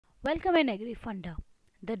Welcome in agree फंडा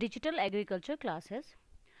the digital agriculture classes.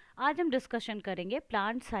 आज हम डिस्कशन करेंगे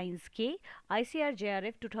प्लांट साइंस के ICAR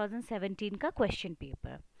JRF 2017 का question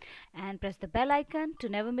paper and press the bell icon to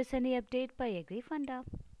never miss any update bye agree फंडा।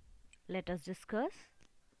 Let us discuss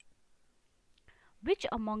which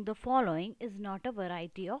among the following is not a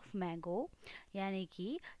variety of mango, यानी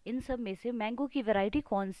कि इन सब में से mango की variety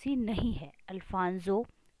कौन सी नहीं है। Alfonso,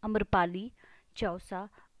 Amrapali, Chausa,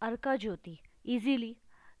 Arka Jyoti. Easily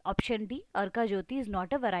option D, Arka Jyoti is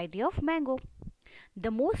not a variety of mango.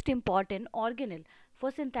 The most important organelle for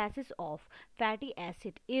synthesis of fatty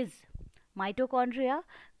acid is mitochondria,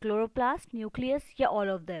 chloroplast, nucleus या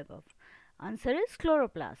all of the above. Answer is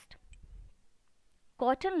chloroplast.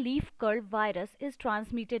 Cotton leaf curl virus is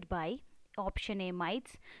transmitted by option A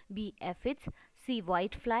mites, B aphids, C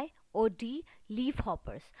whitefly or D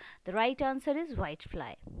leafhoppers. The right answer is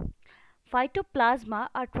whitefly. Phytoplasma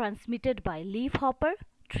are transmitted by leafhopper,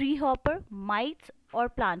 tree hopper, mites or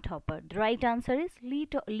plant hopper. The right answer is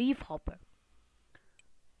leaf hopper.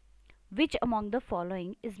 Which among the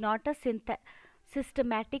following is not a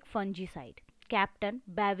systematic fungicide? Captain,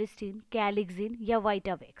 Bavistine, Calixine या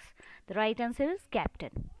Vitavix. The right answer is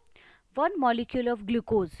Captain. One molecule of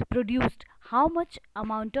glucose produced how much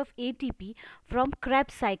amount of ATP from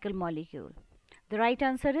Krebs cycle molecule? The right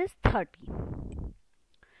answer is 30.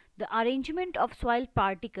 The arrangement of soil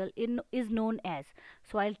particle is known as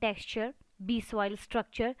soil texture, B soil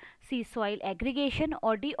structure, C soil aggregation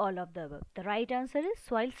or D all of the above. The right answer is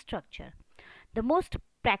soil structure. The most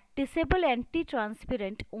practicable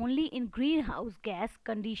anti-transpirant only in greenhouse gas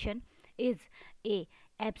condition is A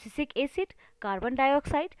abscisic acid, carbon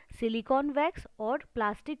dioxide, silicon wax or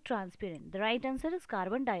plastic transparent. The right answer is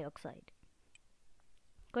carbon dioxide.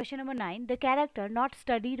 Question number 9. The character not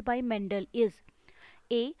studied by Mendel is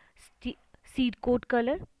A seed coat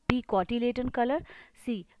color, B cotyledon color,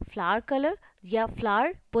 C flower color या flower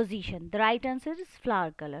position. The right answer is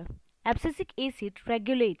flower color. Abscisic acid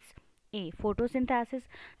regulates A photosynthesis,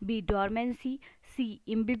 B dormancy, C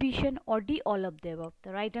imbibition or D all of the above.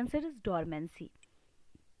 The right answer is dormancy.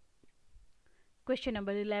 Question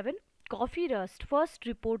number 11. Coffee rust first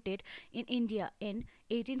reported in India in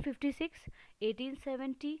 1856,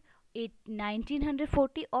 1870,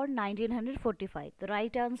 1940 or 1945. The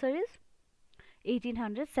right answer is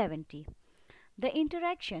 1870. The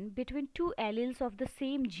interaction between two alleles of the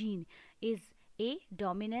same gene is A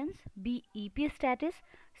dominance, B epistasis,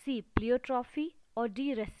 C pleiotropy or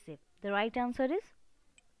D recessive. The right answer is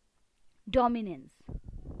dominance.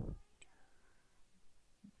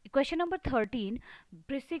 Question number 13.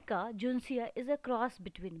 Brassica juncea is a cross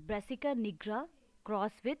between Brassica nigra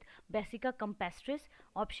crossed with Brassica campestris.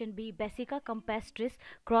 Option B Brassica campestris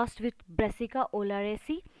crossed with Brassica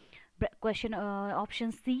oleracea.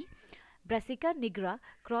 Option C Brassica nigra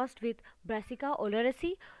crossed with Brassica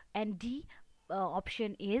oleracea, and D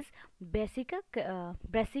option is Brassica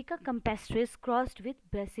campestris crossed with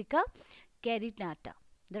Brassica carinata.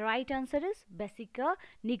 The right answer is Brassica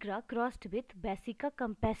nigra crossed with Brassica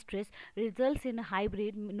campestris results in a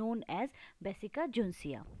hybrid known as Brassica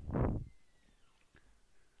juncea.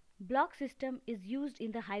 Block system is used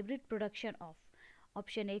in the hybrid production of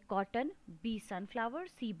option A cotton, B sunflower,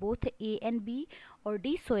 C both A and B or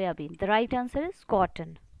D soybean. The right answer is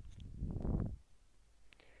cotton.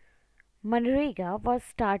 Manrega was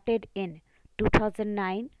started in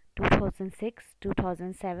 2009, 2006,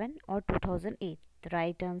 2007 or 2008. The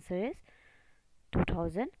right answer is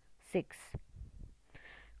 2006.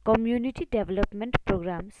 Community Development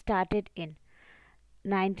Program started in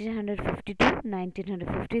 1952,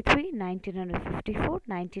 1953, 1954,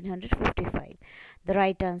 1955. The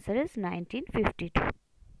right answer is 1952.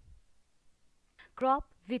 Crop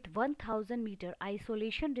with 1000 meter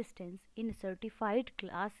isolation distance in certified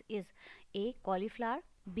class is A cauliflower,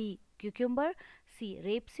 B cucumber, C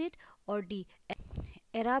rapeseed or D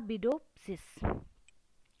arabidopsis.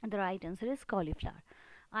 The right answer is cauliflower.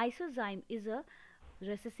 Isozyme is a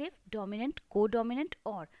recessive, dominant, codominant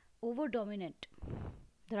or overdominant.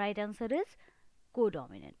 The right answer is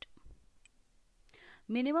codominant.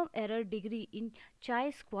 Minimum error degree in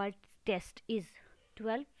chi-square test is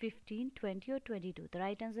 12, 15, 20 or 22. The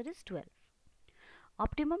right answer is 12.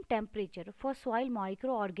 Optimum temperature for soil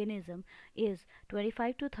microorganism is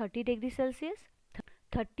 25 to 30 degrees Celsius,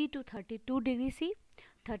 30 to 32 degrees C,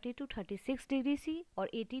 30 to 36 degrees C or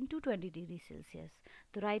 18 to 20 degrees Celsius.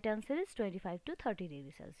 The right answer is 25 to 30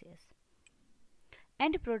 degrees Celsius.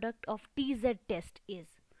 End product of TZ test is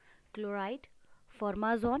chloride,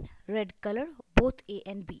 formazone, red color, both A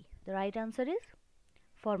and B. The right answer is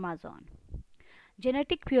formazone.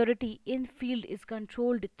 Genetic purity in field is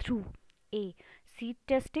controlled through A seed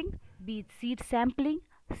testing, B. seed sampling,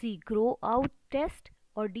 C. grow out test,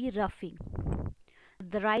 or D. roughing.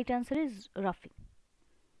 The right answer is roughing.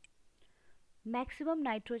 Maximum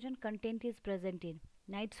nitrogen content is present in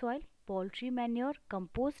night soil, poultry manure,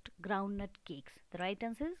 compost, groundnut cakes. The right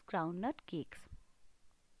answer is groundnut cakes.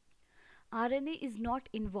 RNA is not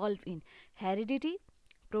involved in heredity,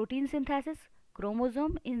 protein synthesis,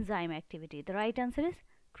 chromosome, enzyme activity. The right answer is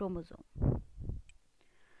chromosome.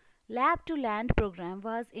 Lab to Land program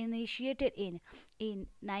was initiated in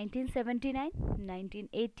 1979,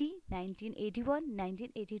 1980, 1981,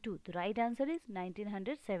 1982. The right answer is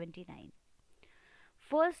 1979.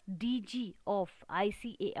 First DG of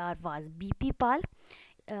ICAR was BP Pal,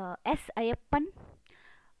 S. Ayappan,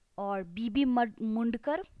 or BB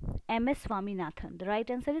Mundkar, MS Swaminathan. The right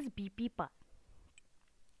answer is BP Pal.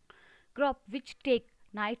 Crop which take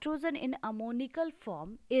nitrogen in ammonical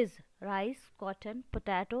form is rice, cotton,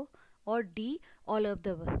 potato, or D. all of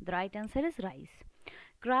the above. The right answer is rice.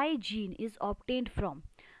 Cry gene is obtained from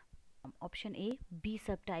option A. B.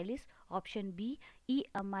 subtilis, option B. E.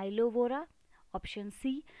 amylovora, option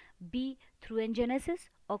C. B. thuringiensis,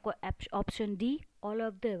 or option D. all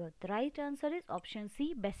of the above. The right answer is option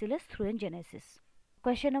C. Bacillus thuringiensis.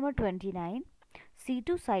 Question number 29.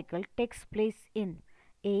 C2 cycle takes place in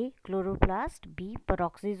A. chloroplast, B.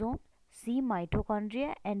 peroxisome, C.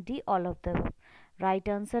 mitochondria, and D. all of the above. Right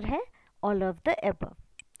answer है all of the above.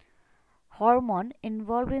 Hormone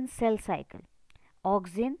involved in cell cycle: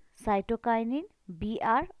 auxin, cytokinin,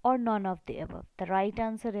 BR, or none of the above. The right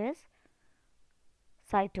answer is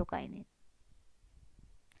cytokinin.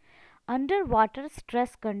 Under water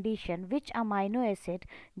stress condition, which amino acid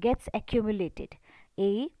gets accumulated?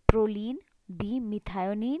 A. proline, B.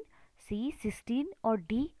 methionine, C. cysteine, और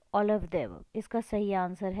D. all of the above. इसका सही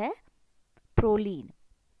answer है proline.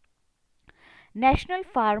 National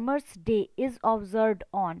Farmers Day is observed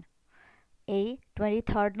on A.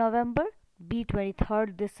 23rd November, B.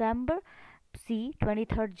 23rd December, C.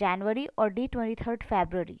 23rd January, or D. 23rd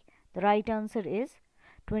February. The right answer is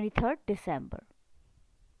 23rd December.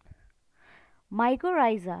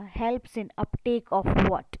 Mycorrhiza helps in uptake of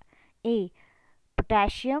what? A.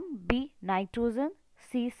 potassium, B. nitrogen,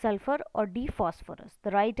 C. sulfur, or D. phosphorus.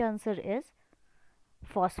 The right answer is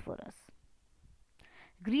phosphorus.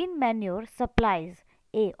 Green manure supplies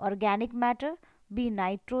A. organic matter, B.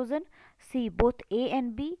 nitrogen, C. both A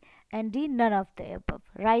and B, and D. none of the above.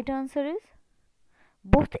 Right answer is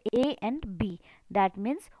both A and B. That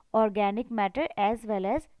means organic matter as well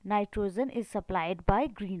as nitrogen is supplied by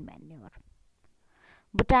green manure.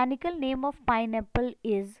 Botanical name of pineapple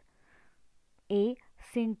is A.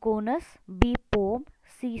 Cinchonus, B. pome,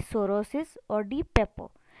 C. sorosis, और D. pepper.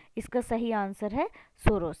 इसका सही answer है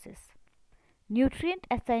sorosis. Nutrient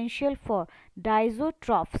essential for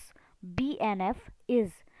dizotrophs BNF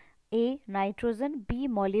is A. nitrogen, B.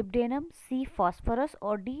 molybdenum, C. phosphorus,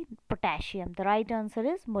 or D. potassium. The right answer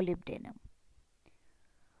is molybdenum.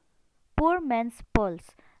 Poor man's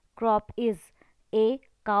pulse crop is A.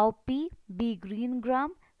 cowpea, B. green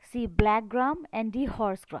gram, C. black gram, and D.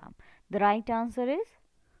 horse gram. The right answer is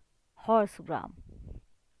horse gram.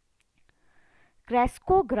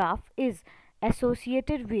 Crescograph is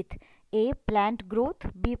associated with A. plant growth,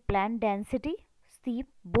 B. plant density, C.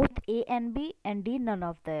 both A and B, and D. none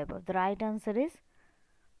of the above. The right answer is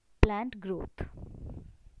plant growth.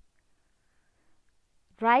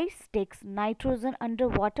 Rice takes nitrogen under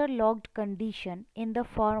waterlogged condition in the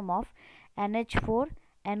form of NH4,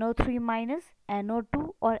 NO3-,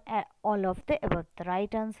 NO2, or all of the above. The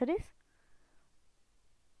right answer is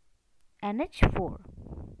NH4.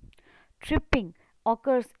 Tripping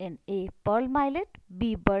occurs in A. pearl millet,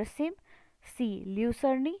 B. berseem, C.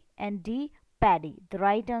 lucerne, and D. paddy. The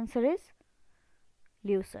right answer is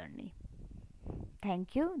lucerne.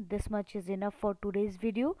 Thank you. This much is enough for today's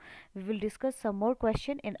video. We will discuss some more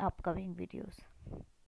questions in upcoming videos.